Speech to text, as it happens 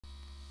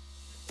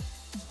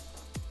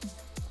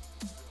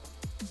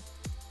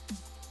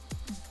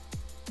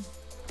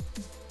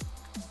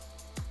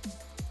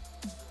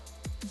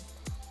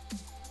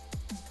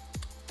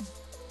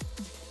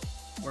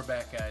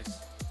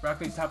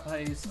Rocket League Top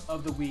Plays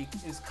of the Week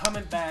is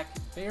coming back.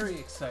 Very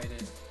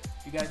excited.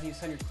 You guys need to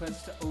send your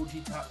clips to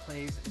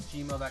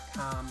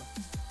ogtopplays@gmail.com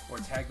or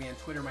tag me on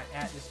Twitter. My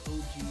 @ is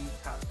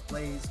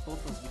ogtopplays.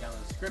 Both those will be down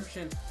in the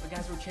description. But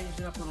guys, we're changing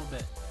it up a little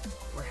bit.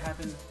 We're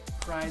having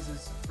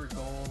prizes for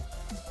Goal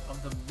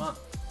of the Month.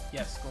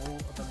 Yes, Goal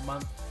of the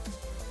Month.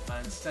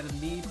 Instead of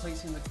me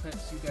placing the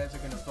clips, you guys are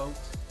going to vote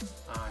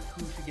on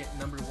who should get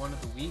 #1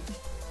 of the week.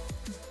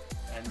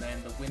 And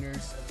then the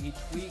winners of each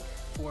week,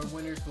 4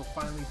 winners, will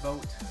finally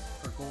vote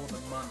for Goal of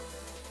the Month.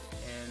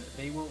 And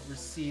they will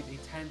receive a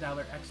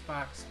 $10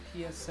 Xbox,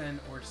 PSN,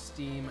 or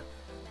Steam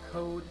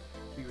code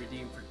to be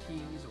redeemed for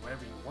keys or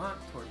whatever you want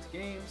towards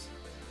games.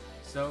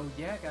 So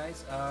yeah,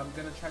 guys, I'm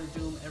going to try to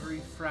do them every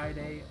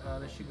Friday.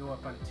 They should go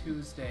up on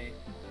Tuesday.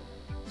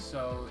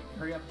 So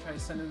hurry up and try to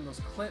send in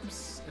those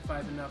clips. If I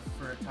have enough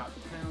for a top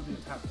 10, I'll do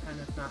a top 10.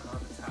 If not, I'll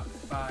have a top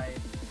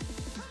 5.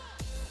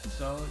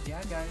 So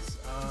yeah, guys,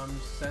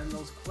 send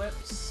those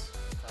clips.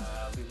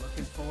 I'll be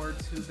looking forward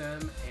to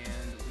them,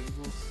 and we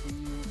will see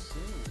you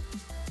soon.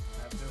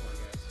 Have a good one.